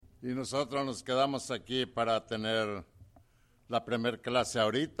Y nosotros nos quedamos aquí para tener la primera clase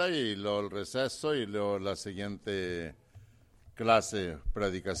ahorita y luego el receso y luego la siguiente clase,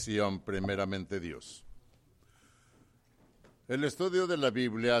 predicación, primeramente Dios. El estudio de la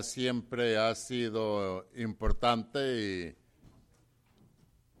Biblia siempre ha sido importante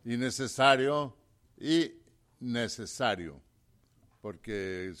y necesario,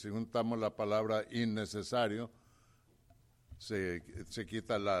 porque si juntamos la palabra innecesario, se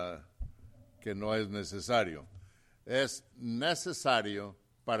quita la que no es necesario. Es necesario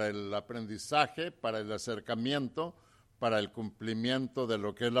para el aprendizaje, para el acercamiento, para el cumplimiento de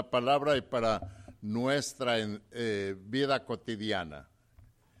lo que es la palabra y para nuestra vida cotidiana.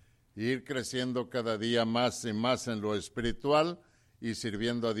 Ir creciendo cada día más y más en lo espiritual y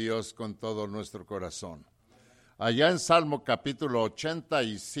sirviendo a Dios con todo nuestro corazón. Allá en Salmo capítulo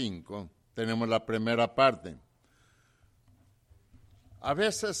 85 tenemos la primera parte. A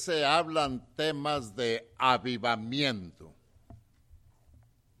veces se hablan temas de avivamiento.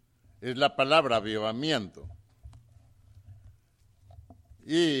 Es la palabra avivamiento.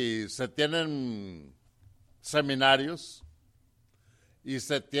 Y se tienen seminarios, y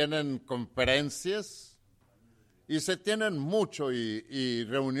se tienen conferencias, y se tienen mucho, y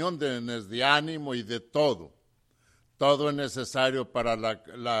reuniones de ánimo y de todo. Todo es necesario para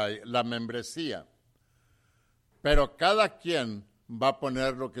la membresía. Pero cada quien va a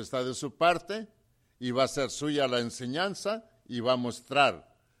poner lo que está de su parte y va a ser suya la enseñanza y va a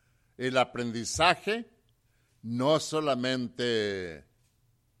mostrar el aprendizaje, no solamente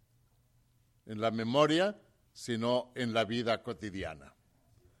en la memoria, sino en la vida cotidiana.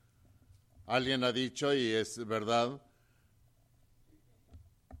 Alguien ha dicho, y es verdad,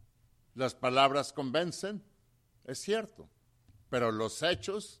 las palabras convencen, es cierto, pero los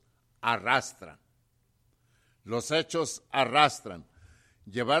hechos arrastran. Los hechos arrastran.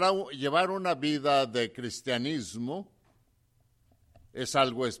 Llevar una vida de cristianismo es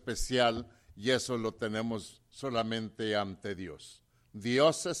algo especial y eso lo tenemos solamente ante Dios.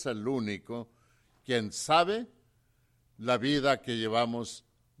 Dios es el único quien sabe la vida que llevamos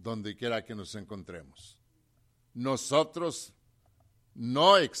donde quiera que nos encontremos. Nosotros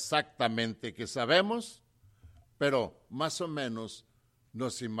no exactamente que sabemos, pero más o menos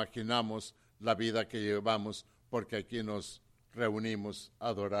nos imaginamos la vida que llevamos porque aquí nos reunimos a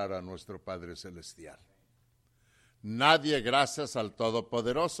adorar a nuestro Padre Celestial. Nadie, gracias al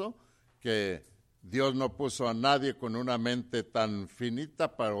Todopoderoso, que Dios no puso a nadie con una mente tan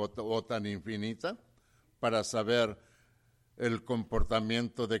finita o tan infinita para saber el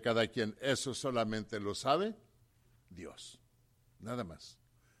comportamiento de cada quien. Eso solamente lo sabe Dios, nada más.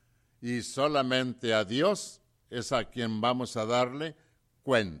 Y solamente a Dios es a quien vamos a darle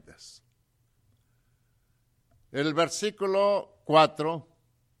cuentas. El versículo 4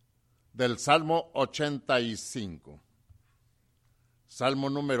 del Salmo 85. Salmo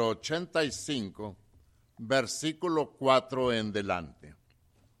número 85, versículo 4 en delante.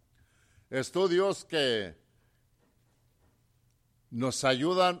 Estudios que nos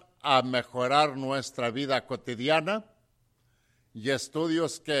ayudan a mejorar nuestra vida cotidiana y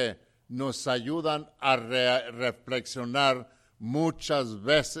estudios que nos ayudan a reflexionar muchas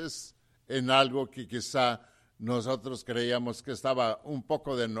veces en algo que quizá nosotros creíamos que estaba un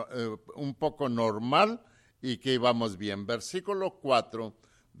poco normal y que íbamos bien. Versículo 4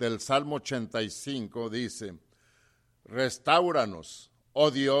 del Salmo 85 dice: Restáuranos,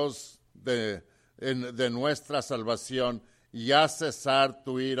 oh Dios de nuestra salvación, y haz cesar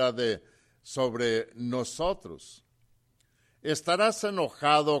tu ira sobre nosotros. ¿Estarás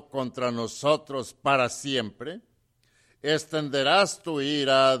enojado contra nosotros para siempre? ¿Extenderás tu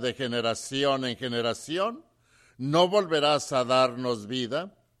ira de generación en generación? ¿No volverás a darnos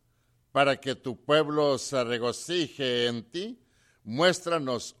vida para que tu pueblo se regocije en ti?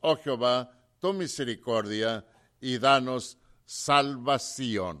 Muéstranos, oh Jehová, tu misericordia y danos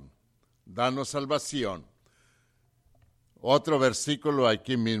salvación. Danos salvación. Otro versículo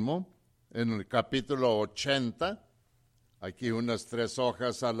aquí mismo, en el capítulo 80, aquí unas 3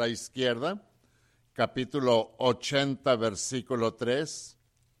 hojas a la izquierda, capítulo 80, versículo 3.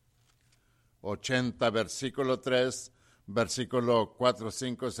 80, versículo 3, versículo 4,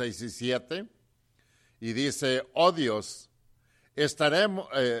 5, 6 y 7, y dice: oh Dios,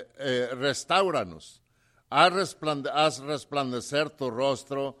 restáuranos, haz resplandecer tu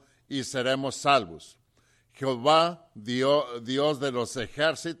rostro y seremos salvos. Jehová, Dios de los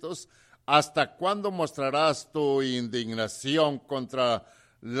ejércitos, ¿hasta cuándo mostrarás tu indignación contra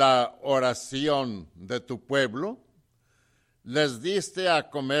la oración de tu pueblo? Les diste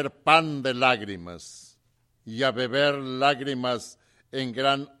a comer pan de lágrimas y a beber lágrimas en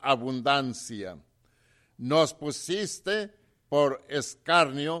gran abundancia. Nos pusiste por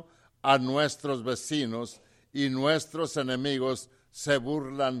escarnio a nuestros vecinos, y nuestros enemigos se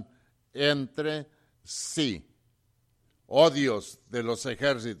burlan entre sí. Oh Dios de los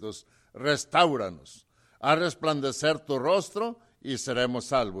ejércitos, restáuranos. Haz resplandecer tu rostro y seremos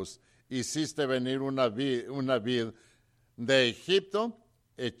salvos. Hiciste venir una vid de Egipto,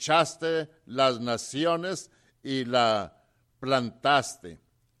 echaste las naciones y la plantaste.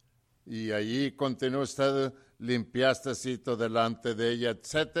 Y allí continúa usted, limpiaste sitio delante de ella,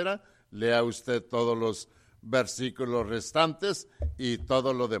 etcétera. Lea usted todos los versículos restantes y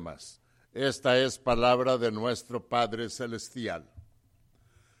todo lo demás. Esta es palabra de nuestro Padre Celestial,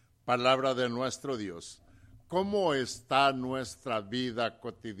 palabra de nuestro Dios. ¿Cómo está nuestra vida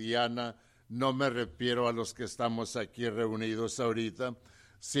cotidiana? No me refiero a los que estamos aquí reunidos ahorita,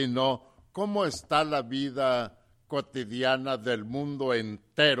 sino cómo está la vida cotidiana del mundo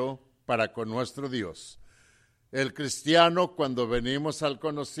entero para con nuestro Dios. El cristiano, cuando venimos al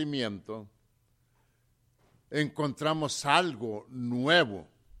conocimiento, encontramos algo nuevo.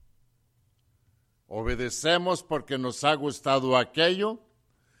 Obedecemos porque nos ha gustado aquello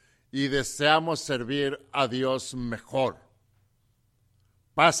y deseamos servir a Dios mejor.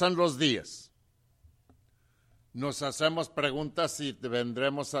 Pasan los días. Nos hacemos preguntas y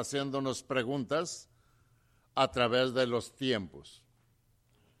vendremos haciéndonos preguntas a través de los tiempos.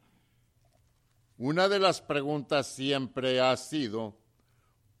 Una de las preguntas siempre ha sido,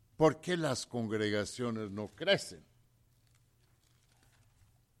 ¿por qué las congregaciones no crecen?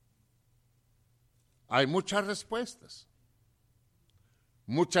 Hay muchas respuestas.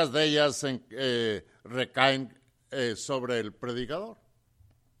 Muchas de ellas recaen sobre el predicador.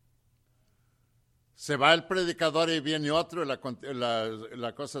 Se va el predicador y viene otro y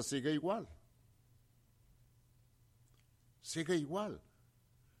la cosa sigue igual. Sigue igual.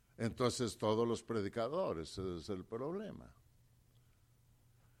 Entonces todos los predicadores, ese es el problema.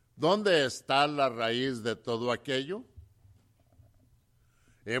 ¿Dónde está la raíz de todo aquello?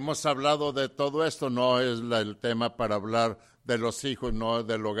 Hemos hablado de todo esto, no es el tema para hablar de los hijos, no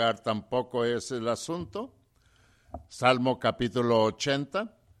del hogar, tampoco es el asunto. Salmo capítulo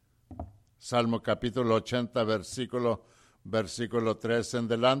 80, versículo 3 en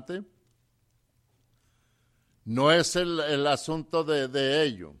delante. No es el asunto de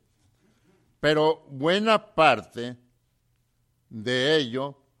ello, pero buena parte de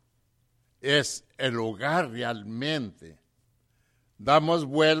ello es el hogar realmente. Damos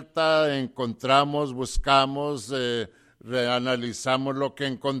vuelta, encontramos, buscamos, reanalizamos lo que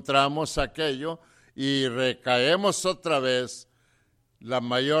encontramos, aquello, y recaemos otra vez. La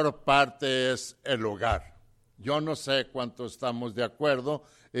mayor parte es el hogar. Yo no sé cuánto estamos de acuerdo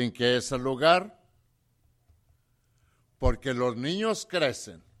en que es el hogar, porque los niños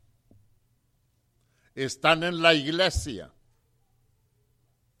crecen, están en la iglesia.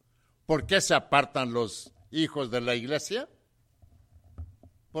 ¿Por qué se apartan los hijos de la iglesia?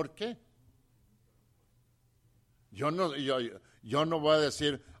 ¿Por qué? Yo no voy a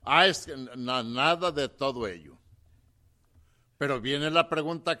decir, es que nada de todo ello. Pero viene la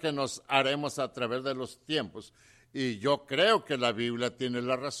pregunta que nos haremos a través de los tiempos, y yo creo que la Biblia tiene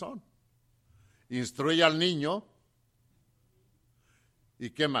la razón. Instruye al niño,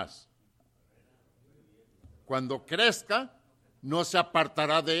 ¿y qué más? Cuando crezca, no se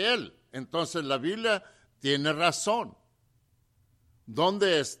apartará de él. Entonces la Biblia tiene razón.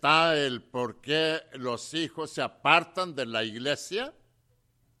 ¿Dónde está el por qué los hijos se apartan de la iglesia?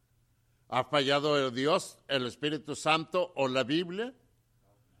 ¿Ha fallado Dios, el Espíritu Santo o la Biblia?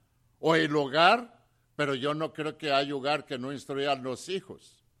 ¿O el hogar? Pero yo no creo que haya hogar que no instruya a los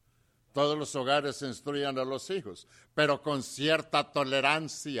hijos. Todos los hogares instruyan a los hijos, pero con cierta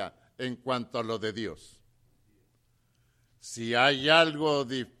tolerancia en cuanto a lo de Dios. Si hay algo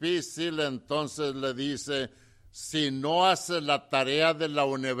difícil, entonces le dice, si no haces la tarea de la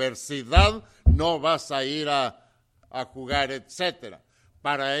universidad, no vas a ir a jugar, etcétera.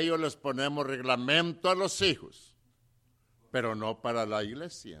 Para ello les ponemos reglamento a los hijos, pero no para la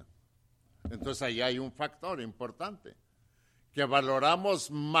iglesia. Entonces ahí hay un factor importante, que valoramos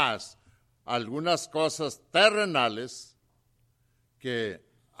más algunas cosas terrenales que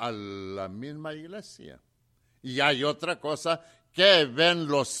a la misma iglesia. Y hay otra cosa que ven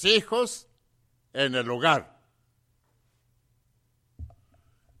los hijos en el hogar.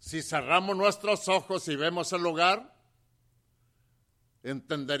 Si cerramos nuestros ojos y vemos el hogar,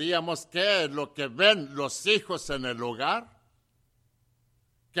 entenderíamos qué es lo que ven los hijos en el hogar.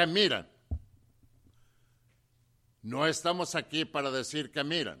 ¿Qué miran? No estamos aquí para decir que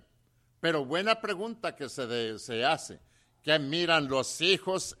miran, pero buena pregunta que se hace. ¿Qué miran los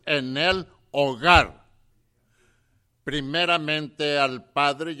hijos en el hogar? Primeramente al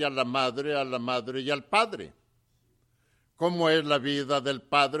padre y a la madre y al padre. ¿Cómo es la vida del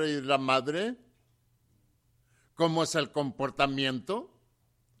padre y la madre? ¿Cómo es el comportamiento?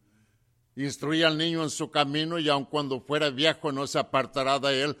 Instruye al niño en su camino y aun cuando fuera viejo no se apartará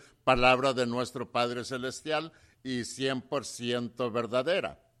de él. Palabra de nuestro Padre Celestial y 100%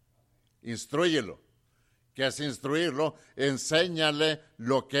 verdadera. Instrúyelo. ¿Qué es instruirlo? Enséñale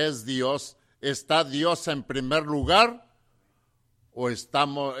lo que es Dios. ¿Está Dios en primer lugar o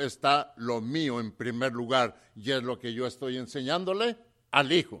está lo mío en primer lugar? Y es lo que yo estoy enseñándole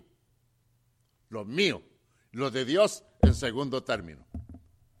al hijo. Lo mío, lo de Dios en segundo término.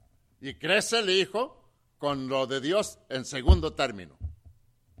 Y crece el hijo con lo de Dios en segundo término.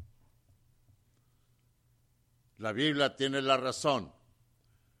 La Biblia tiene la razón.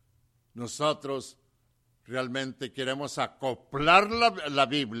 Nosotros realmente queremos acoplar la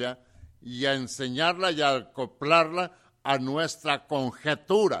Biblia y a enseñarla y a acoplarla a nuestra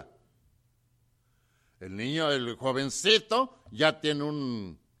conjetura. El niño, el jovencito, ya tiene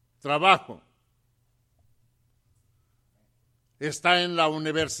un trabajo. Está en la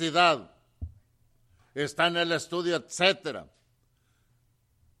universidad, está en el estudio, etcétera.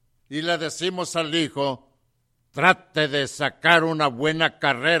 Y le decimos al hijo, trate de sacar una buena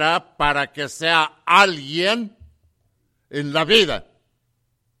carrera para que sea alguien en la vida.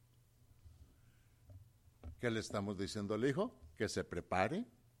 ¿Qué le estamos diciendo al hijo? Que se prepare,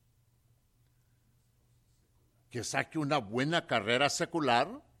 que saque una buena carrera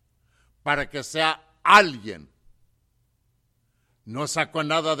secular para que sea alguien. No sacó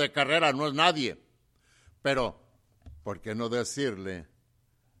nada de carrera, no es nadie. Pero, ¿por qué no decirle,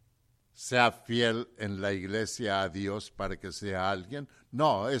 sea fiel en la iglesia a Dios para que sea alguien?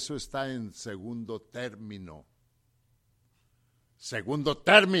 No, eso está en segundo término. Segundo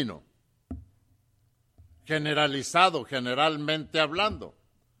término. Generalizado, generalmente hablando.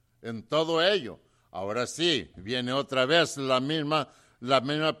 En todo ello. Ahora sí, viene otra vez la misma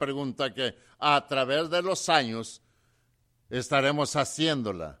pregunta que a través de los años estaremos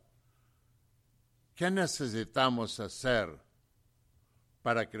haciéndola. ¿Qué necesitamos hacer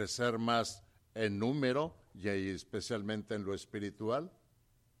para crecer más en número y especialmente en lo espiritual?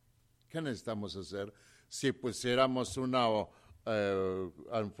 ¿Qué necesitamos hacer? Si pusiéramos una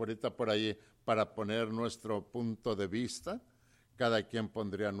anforita por ahí para poner nuestro punto de vista, cada quien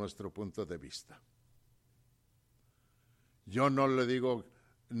pondría nuestro punto de vista. Yo no le digo,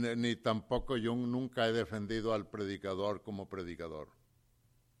 ni tampoco yo nunca he defendido al predicador como predicador.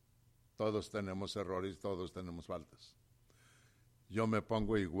 Todos tenemos errores, todos tenemos faltas. Yo me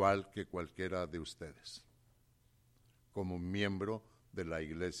pongo igual que cualquiera de ustedes, como miembro de la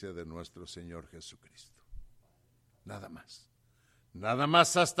iglesia de nuestro Señor Jesucristo. Nada más. Nada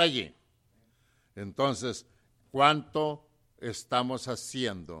más hasta allí. Entonces, ¿cuánto estamos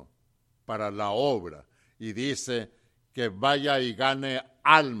haciendo para la obra? Y dice que vaya y gane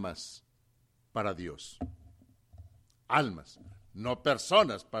almas para Dios. Almas, no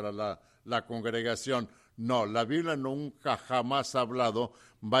personas para la congregación. No, la Biblia nunca jamás ha hablado,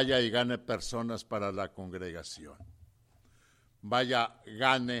 vaya y gane personas para la congregación. Vaya,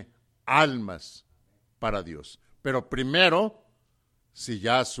 gane almas para Dios. Pero primero, si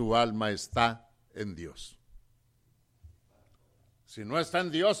ya su alma está en Dios. Si no está en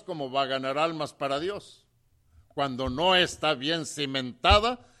Dios, ¿cómo va a ganar almas para Dios? Cuando no está bien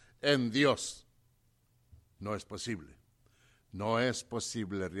cimentada en Dios. No es posible. No es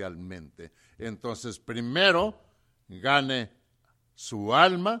posible realmente. Entonces, primero, gane su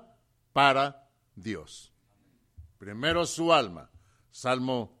alma para Dios. Primero su alma.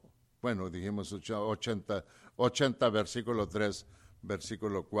 Salmo, bueno, dijimos 80 versículo 3,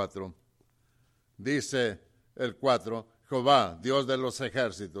 versículo 4. Dice el 4, Jehová, Dios de los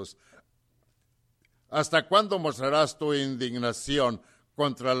ejércitos, ¿hasta cuándo mostrarás tu indignación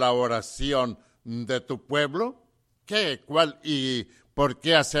contra la oración de tu pueblo? ¿Qué, cuál y por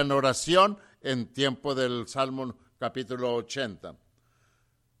qué hacen oración en tiempo del Salmo capítulo 80?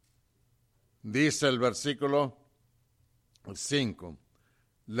 Dice el versículo 5,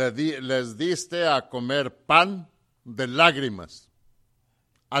 les diste a comer pan de lágrimas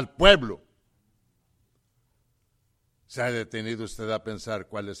al pueblo. ¿Se ha detenido usted a pensar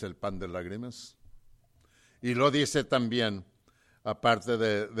cuál es el pan de lágrimas? Y lo dice también, aparte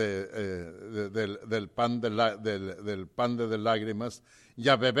del pan de lágrimas, y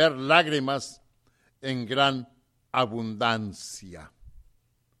a beber lágrimas en gran abundancia.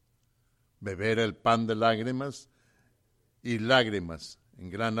 Beber el pan de lágrimas y lágrimas en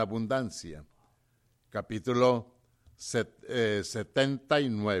gran abundancia. Capítulo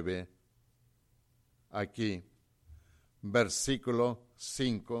 79, aquí, versículo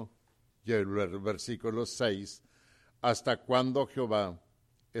 5 y el versículo 6, ¿hasta cuándo, Jehová,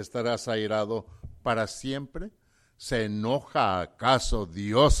 estarás airado para siempre? ¿Se enoja acaso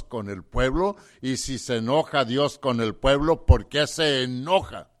Dios con el pueblo? Y si se enoja Dios con el pueblo, ¿por qué se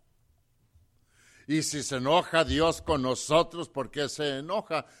enoja? Y si se enoja Dios con nosotros, ¿por qué se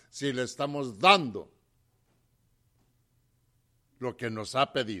enoja si le estamos dando lo que nos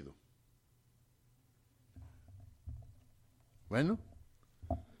ha pedido? Bueno,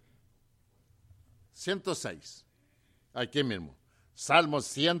 106, aquí mismo, Salmo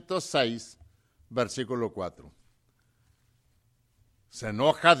 106, versículo 4. ¿Se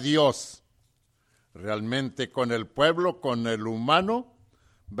enoja Dios realmente con el pueblo, con el humano?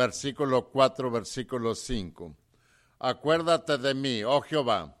 Versículo 4, versículo 5. Acuérdate de mí, oh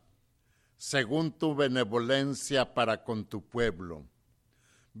Jehová, según tu benevolencia para con tu pueblo.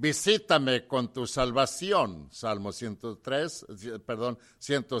 Visítame con tu salvación. Salmo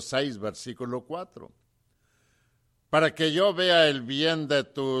 106, versículo 4. Para que yo vea el bien de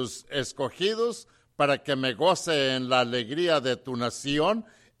tus escogidos, para que me goce en la alegría de tu nación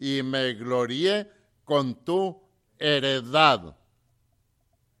y me gloríe con tu heredad.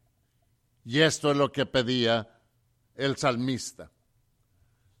 Y esto es lo que pedía el salmista.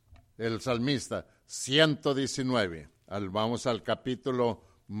 El salmista, 119. Vamos al capítulo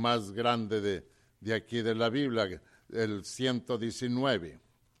más grande de aquí de la Biblia, el 119.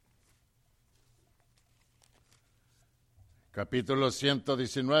 Capítulo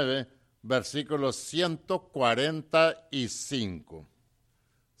 119, versículo 145.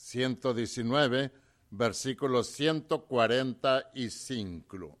 119, versículo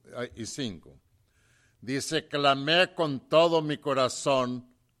 145. Dice, clamé con todo mi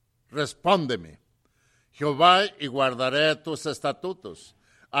corazón, respóndeme, Jehová, y guardaré tus estatutos.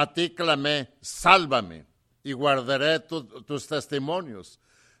 A ti clamé, sálvame, y guardaré tus testimonios.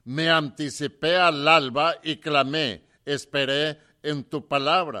 Me anticipé al alba y clamé, esperé en tu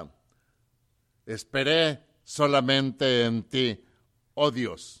palabra. Esperé solamente en ti, oh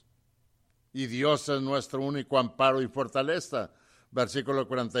Dios. Y Dios es nuestro único amparo y fortaleza. Versículo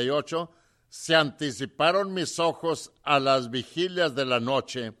 48. Se anticiparon mis ojos a las vigilias de la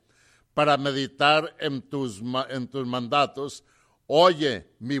noche para meditar en tus mandatos.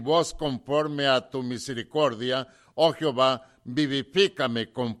 Oye mi voz conforme a tu misericordia. Oh Jehová,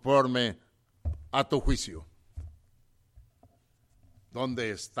 vivifícame conforme a tu juicio.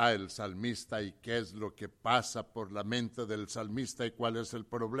 ¿Dónde está el salmista y qué es lo que pasa por la mente del salmista y cuál es el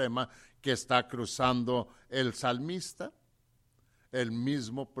problema que está cruzando el salmista? El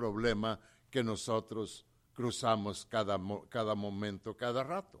mismo problema que nosotros cruzamos cada momento, cada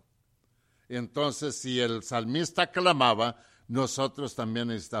rato. Entonces, si el salmista clamaba, nosotros también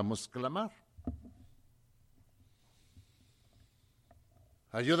necesitamos clamar.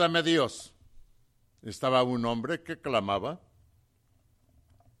 Ayúdame, Dios. Estaba un hombre que clamaba.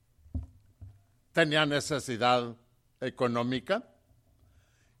 Tenía necesidad económica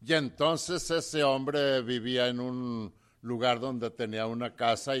y entonces ese hombre vivía en un lugar donde tenía una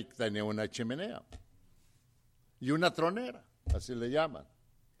casa y tenía una chimenea y una tronera, así le llaman,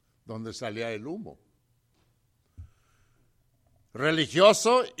 donde salía el humo.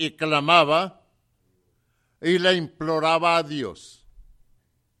 Religioso, y clamaba y le imploraba a Dios,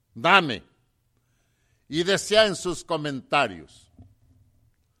 dame. Y decía en sus comentarios,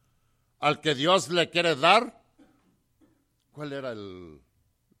 al que Dios le quiere dar, ¿cuál era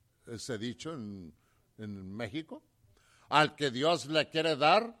ese dicho en México? Al que Dios le quiere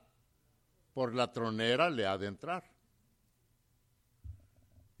dar, por la tronera le ha de entrar.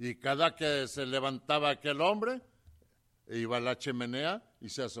 Y cada que se levantaba aquel hombre, iba a la chimenea y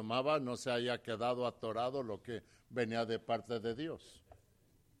se asomaba, no se haya quedado atorado lo que venía de parte de Dios.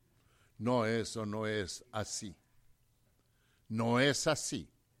 No, eso no es así. No es así.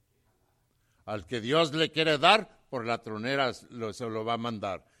 Al que Dios le quiere dar, por la tronera se lo va a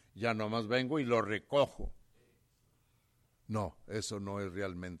mandar. Ya nomás vengo y lo recojo. No, eso no es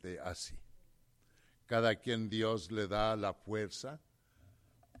realmente así. Cada quien Dios le da la fuerza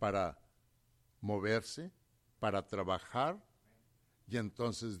para moverse, para trabajar, y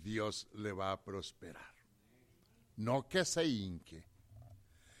entonces Dios le va a prosperar. No que se hinque,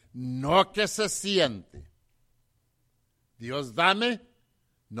 no que se siente. Dios, dame,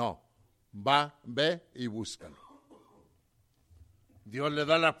 no. Ve y búscalo. Dios le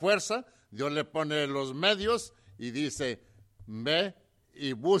da la fuerza, Dios le pone los medios y dice, ve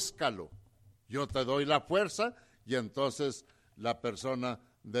y búscalo. Yo te doy la fuerza y entonces la persona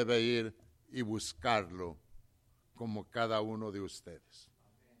debe ir y buscarlo como cada uno de ustedes.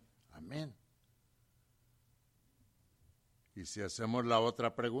 Amén. Y si hacemos la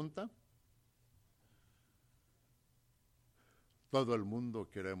otra pregunta, todo el mundo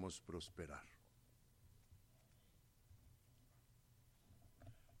queremos prosperar.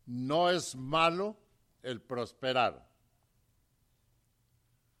 No es malo el prosperar.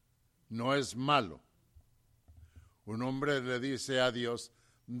 No es malo. Un hombre le dice a Dios,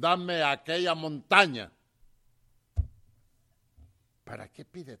 dame aquella montaña. ¿Para qué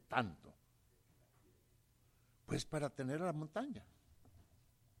pide tanto? Pues para tener la montaña.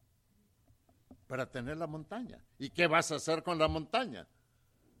 Para tener la montaña. ¿Y qué vas a hacer con la montaña?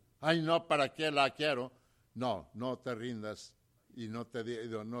 Ay, no, ¿para qué la quiero? No, no te rindas y no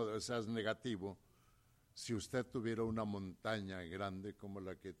seas negativo. Si usted tuviera una montaña grande como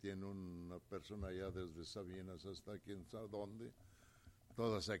la que tiene una persona allá desde Sabinas hasta quién sabe dónde,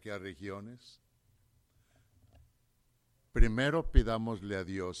 todas aquellas regiones, primero pidámosle a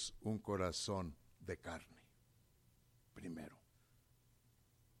Dios un corazón de carne. Primero.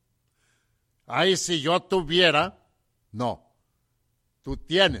 Ay, si yo tuviera, no, tú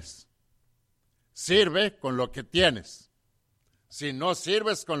tienes. Sirve con lo que tienes. Si no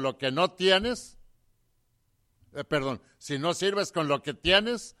sirves con lo que no tienes, si no sirves con lo que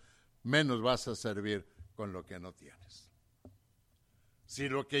tienes, menos vas a servir con lo que no tienes. Si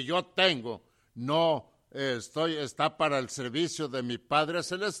lo que yo tengo no está para el servicio de mi Padre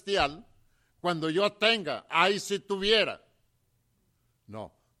Celestial, cuando yo tenga, ay, si tuviera.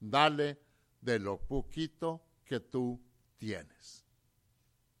 No, dale de lo poquito que tú tienes.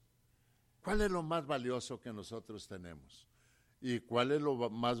 ¿Cuál es lo más valioso que nosotros tenemos? ¿Y cuál es lo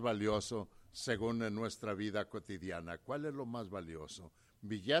más valioso según en nuestra vida cotidiana? ¿Cuál es lo más valioso?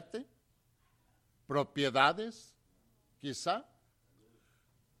 ¿Billete? ¿Propiedades? Quizá.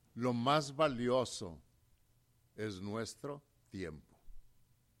 Lo más valioso es nuestro tiempo.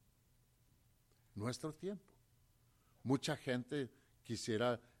 Nuestro tiempo. Mucha gente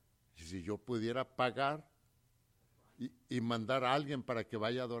quisiera, si yo pudiera pagar y mandar a alguien para que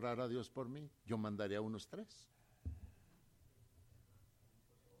vaya a adorar a Dios por mí, yo mandaría unos 3.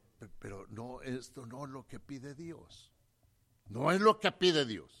 Pero no, esto no es lo que pide Dios. No es lo que pide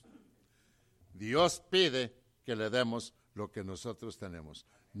Dios. Dios pide que le demos lo que nosotros tenemos,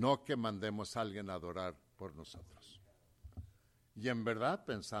 no que mandemos a alguien a adorar por nosotros. Y en verdad,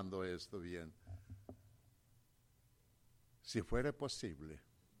 pensando esto bien, si fuera posible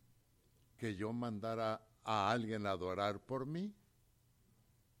que yo mandara a alguien a adorar por mí,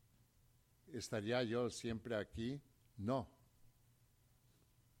 ¿estaría yo siempre aquí? No.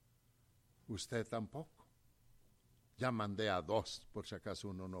 Usted tampoco. Ya mandé a 2, por si acaso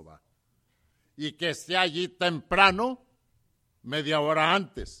uno no va. Y que esté allí temprano, media hora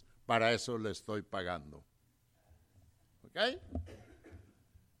antes. Para eso le estoy pagando. ¿Ok?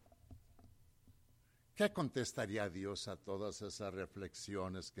 ¿Qué contestaría Dios a todas esas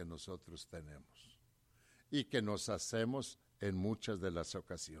reflexiones que nosotros tenemos y que nos hacemos en muchas de las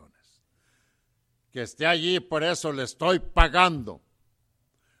ocasiones? Que esté allí, por eso le estoy pagando.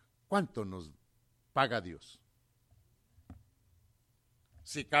 ¿Cuánto nos paga Dios?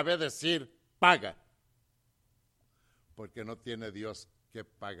 Si cabe decir, paga. Porque no tiene Dios que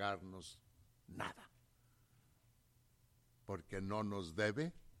pagarnos nada. Porque no nos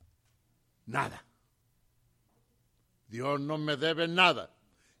debe nada. Dios no me debe nada.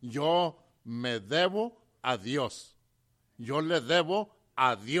 Yo me debo a Dios. Yo le debo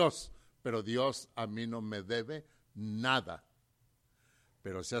a Dios. Pero Dios a mí no me debe nada.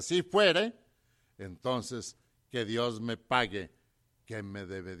 Pero si así fuere, entonces que Dios me pague. ¿Qué me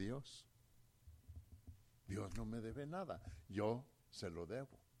debe Dios? Dios no me debe nada. Yo se lo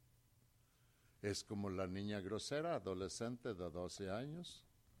debo. Es como la niña grosera, adolescente de 12 años,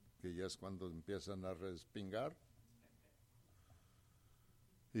 que ya es cuando empiezan a respingar.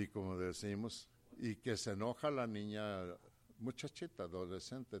 Y como decimos, y que se enoja la niña, muchachita,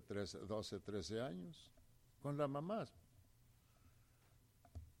 adolescente, 12, 13 años, con la mamá.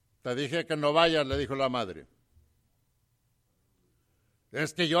 Te dije que no vayas, le dijo la madre.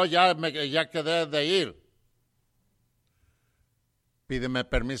 Es que yo ya quedé de ir. Pídeme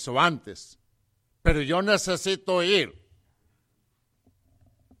permiso antes, pero yo necesito ir.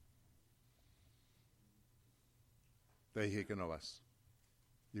 Te dije que no vas.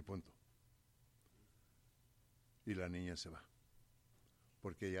 Y punto. Y la niña se va,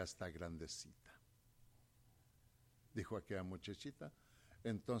 porque ya está grandecita. Dijo aquella muchachita,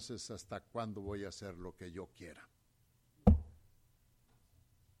 entonces ¿hasta cuándo voy a hacer lo que yo quiera?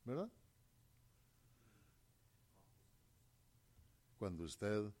 ¿Verdad? Cuando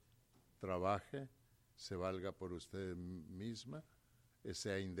usted trabaje, se valga por usted misma,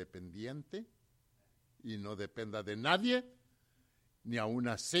 sea independiente y no dependa de nadie, ni aún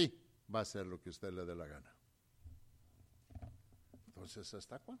así va a hacer lo que usted le dé la gana. Entonces,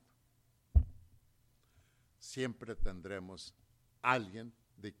 ¿hasta cuándo? Siempre tendremos alguien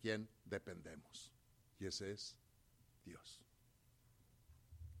de quien dependemos, y ese es Dios.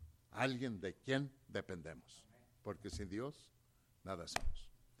 Alguien de quien dependemos, porque sin Dios nada somos.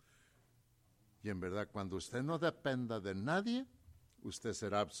 Y en verdad, cuando usted no dependa de nadie, usted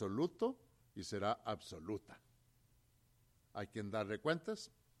será absoluto y será absoluta. ¿Hay quien darle cuentas?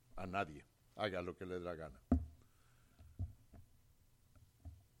 A nadie. Haga lo que le dé la gana.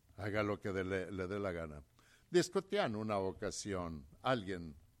 Haga lo que le dé la gana. Discutía en una ocasión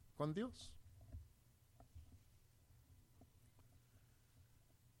alguien con Dios.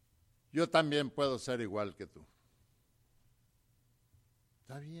 Yo también puedo ser igual que tú.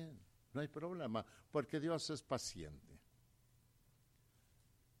 Está bien, no hay problema, porque Dios es paciente.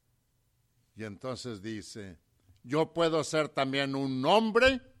 Y entonces dice, yo puedo ser también un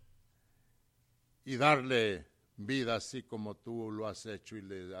hombre y darle vida así como tú lo has hecho y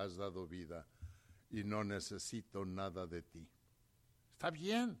le has dado vida, y no necesito nada de ti. Está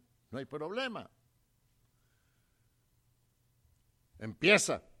bien, no hay problema.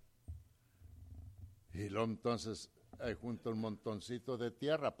 Empieza. Y luego entonces junta un montoncito de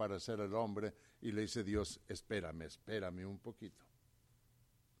tierra para ser el hombre y le dice Dios, espérame un poquito.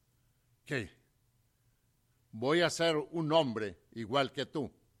 ¿Qué? Voy a ser un hombre igual que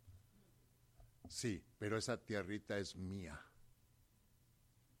tú. Sí, pero esa tierrita es mía.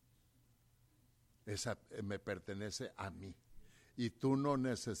 Esa me pertenece a mí. Y tú no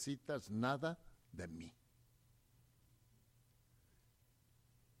necesitas nada de mí.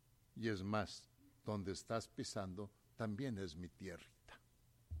 Y es más, donde estás pisando también es mi tierrita.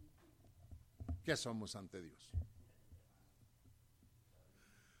 ¿Qué somos ante Dios?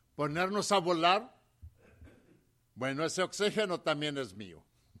 Ponernos a volar. Bueno, ese oxígeno también es mío.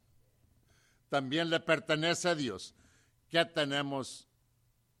 También le pertenece a Dios. ¿Qué tenemos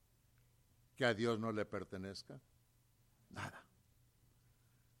que a Dios no le pertenezca? Nada.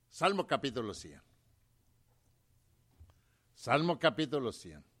 Salmo capítulo 100. Salmo capítulo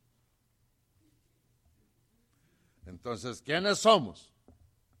 100. Entonces, ¿quiénes somos?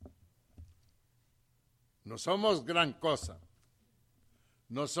 No somos gran cosa.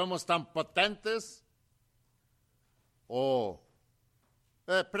 No somos tan potentes o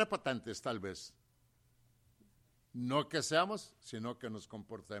prepotentes tal vez. No que seamos, sino que nos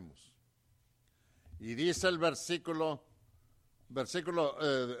comportemos. Y dice el versículo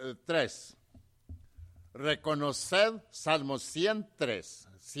 3. Reconoced, Salmo 103,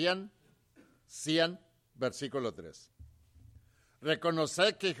 100, versículo 3.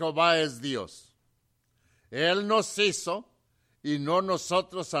 Reconoced que Jehová es Dios. Él nos hizo y no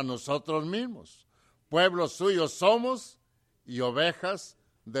nosotros a nosotros mismos. Pueblo suyo somos y ovejas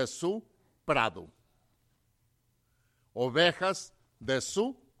de su prado. Ovejas de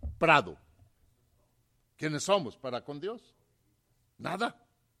su prado. ¿Quiénes somos para con Dios? Nada.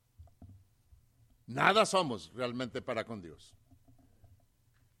 Nada somos realmente para con Dios.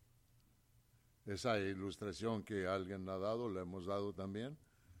 Esa ilustración que alguien ha dado, la hemos dado también.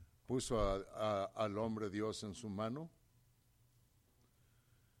 Puso al hombre Dios en su mano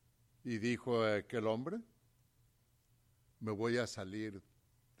y dijo aquel hombre, me voy a salir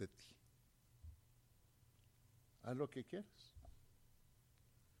de ti. Haz lo que quieras.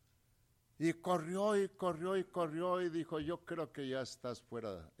 Y corrió y dijo, yo creo que ya estás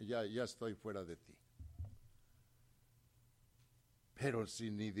fuera, ya estoy fuera de ti. Pero si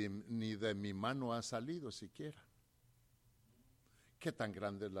ni de mi mano ha salido siquiera. ¿Qué tan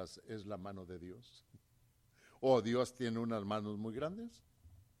grande es la mano de Dios? ¿O Dios tiene unas manos muy grandes?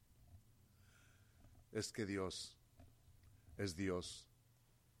 Es que Dios es Dios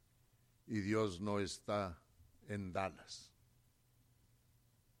y Dios no está en Dallas.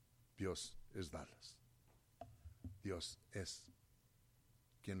 Dios es Dallas. Dios es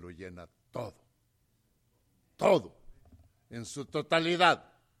quien lo llena todo. Todo. En su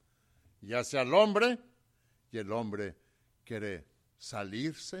totalidad. Ya sea el hombre, y el hombre quiere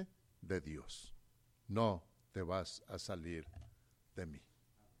salirse de Dios. No te vas a salir de mí.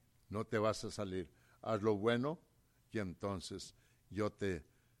 No te vas a salir. Haz lo bueno y entonces yo te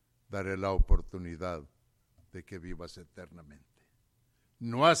daré la oportunidad de que vivas eternamente.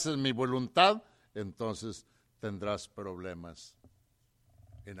 No haces mi voluntad, entonces tendrás problemas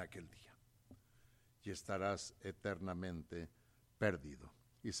en aquel día y estarás eternamente perdido.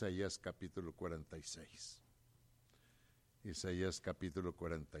 Isaías capítulo 46. Isaías capítulo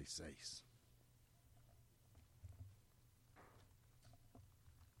 46.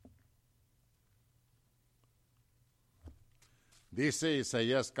 Dice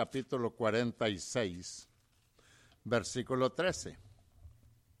Isaías capítulo 46, versículo 13.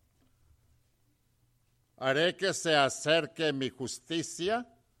 Haré que se acerque mi justicia,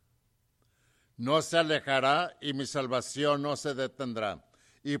 no se alejará, y mi salvación no se detendrá.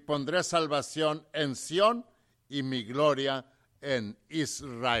 Y pondré salvación en Sión y mi gloria en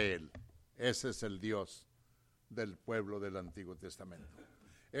Israel. Ese es el Dios del pueblo del Antiguo Testamento.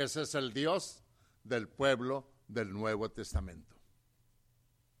 Ese es el Dios del pueblo del Nuevo Testamento.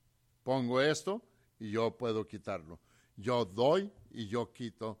 Pongo esto y yo puedo quitarlo. Yo doy y yo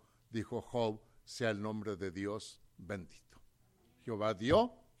quito, dijo Job, sea el nombre de Dios bendito. Jehová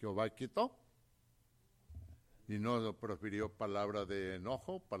dio, Jehová quitó. Y no profirió palabra de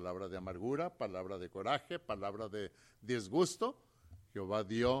enojo, palabra de amargura, palabra de coraje, palabra de disgusto. Jehová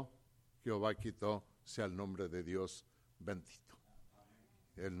dio, Jehová quitó, sea el nombre de Dios bendito.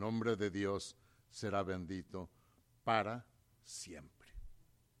 El nombre de Dios será bendito para siempre.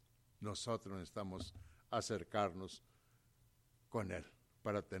 Nosotros necesitamos acercarnos con Él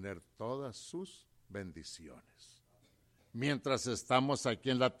para tener todas sus bendiciones. Mientras estamos aquí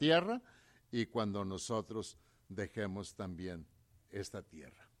en la tierra y cuando nosotros dejemos también esta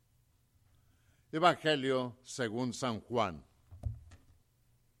tierra. Evangelio según San Juan.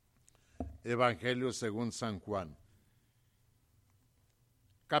 Evangelio según San Juan.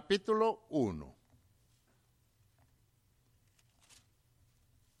 Capítulo 1.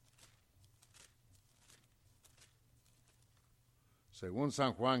 Según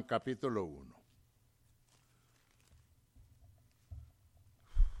San Juan, capítulo 1.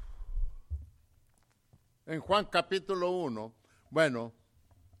 En Juan capítulo 1, bueno,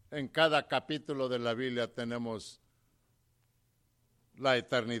 en cada capítulo de la Biblia tenemos la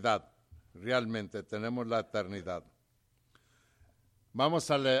eternidad, realmente tenemos la eternidad. Vamos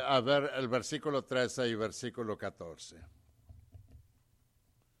a ver el versículo 13 y versículo 14.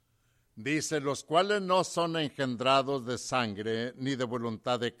 Dice, los cuales no son engendrados de sangre, ni de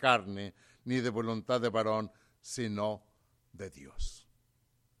voluntad de carne, ni de voluntad de varón, sino de Dios.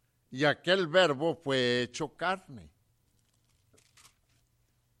 Y aquel verbo fue hecho carne,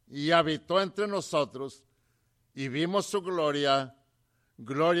 y habitó entre nosotros, y vimos su gloria,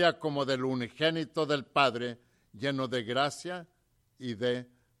 gloria como del unigénito del Padre, lleno de gracia y de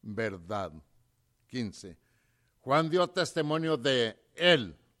verdad. 15. Juan dio testimonio de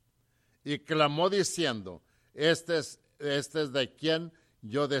él, y clamó diciendo, este es de quien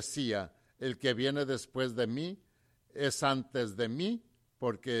yo decía, el que viene después de mí es antes de mí,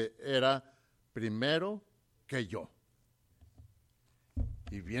 porque era primero que yo.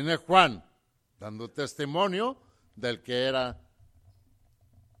 Y viene Juan dando testimonio del que era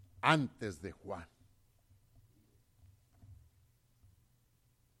antes de Juan.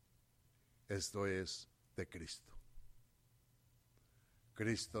 Esto es de Cristo.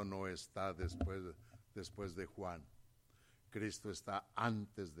 Cristo no está después de Juan. Cristo está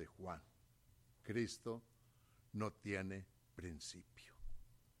antes de Juan. Cristo no tiene principio.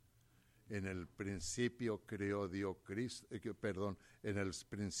 En el principio creó Dios Cristo, en el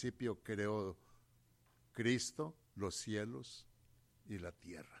principio creó Cristo los cielos y la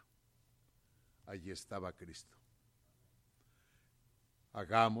tierra. Allí estaba Cristo.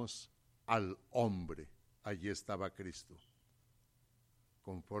 Hagamos al hombre, allí estaba Cristo,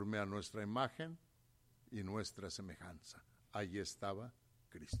 conforme a nuestra imagen y nuestra semejanza. Allí estaba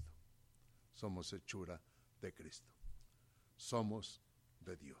Cristo. Somos hechura de Cristo. Somos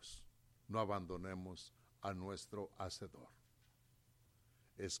de Dios. No abandonemos a nuestro Hacedor.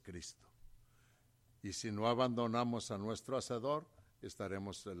 Es Cristo. Y si no abandonamos a nuestro Hacedor,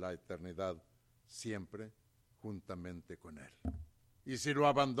 estaremos en la eternidad siempre juntamente con Él. Y si lo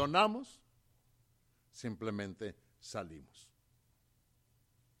abandonamos, simplemente salimos.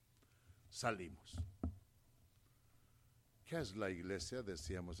 Salimos. ¿Qué es la iglesia?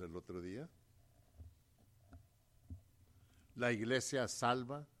 Decíamos el otro día. ¿La iglesia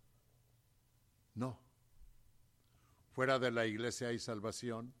salva? No. ¿Fuera de la iglesia hay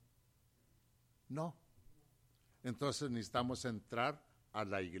salvación? No. Entonces necesitamos entrar a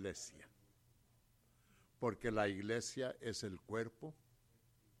la iglesia, porque la iglesia es el cuerpo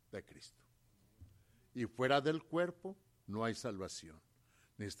de Cristo. Y fuera del cuerpo no hay salvación.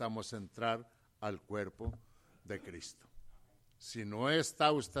 Necesitamos entrar al cuerpo de Cristo. Si no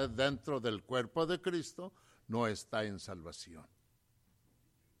está usted dentro del cuerpo de Cristo, no está en salvación.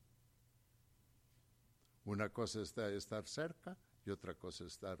 Una cosa es estar cerca y otra cosa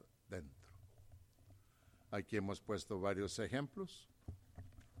es estar dentro. Aquí hemos puesto varios ejemplos.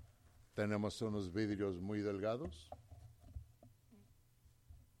 Tenemos unos vidrios muy delgados.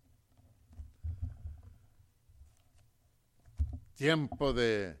 tiempo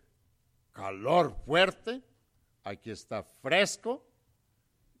de calor fuerte, aquí está fresco,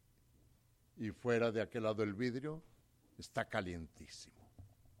 y fuera de aquel lado del vidrio está calientísimo.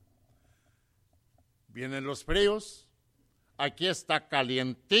 Vienen los fríos, aquí está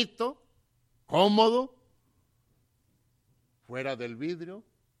calientito, cómodo, fuera del vidrio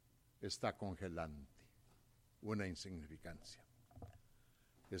está congelante, una insignificancia.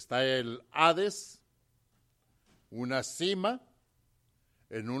 Está el Hades, una cima,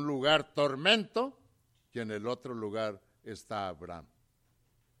 en un lugar tormento, y en el otro lugar está Abraham.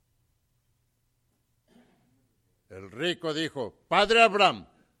 El rico dijo: Padre Abraham,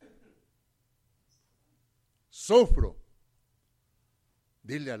 sufro.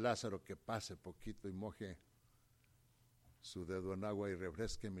 Dile a Lázaro que pase poquito y moje su dedo en agua y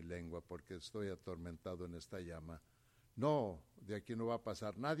refresque mi lengua, porque estoy atormentado en esta llama. No, de aquí no va a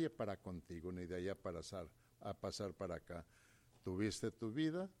pasar nadie para contigo, ni de allá a pasar para acá. Tuviste tu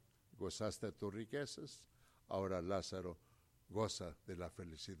vida, gozaste tus riquezas, ahora Lázaro goza de la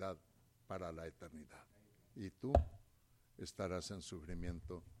felicidad para la eternidad. Y tú estarás en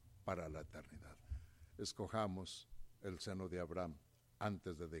sufrimiento para la eternidad. Escojamos el seno de Abraham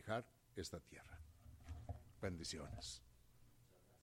antes de dejar esta tierra. Bendiciones.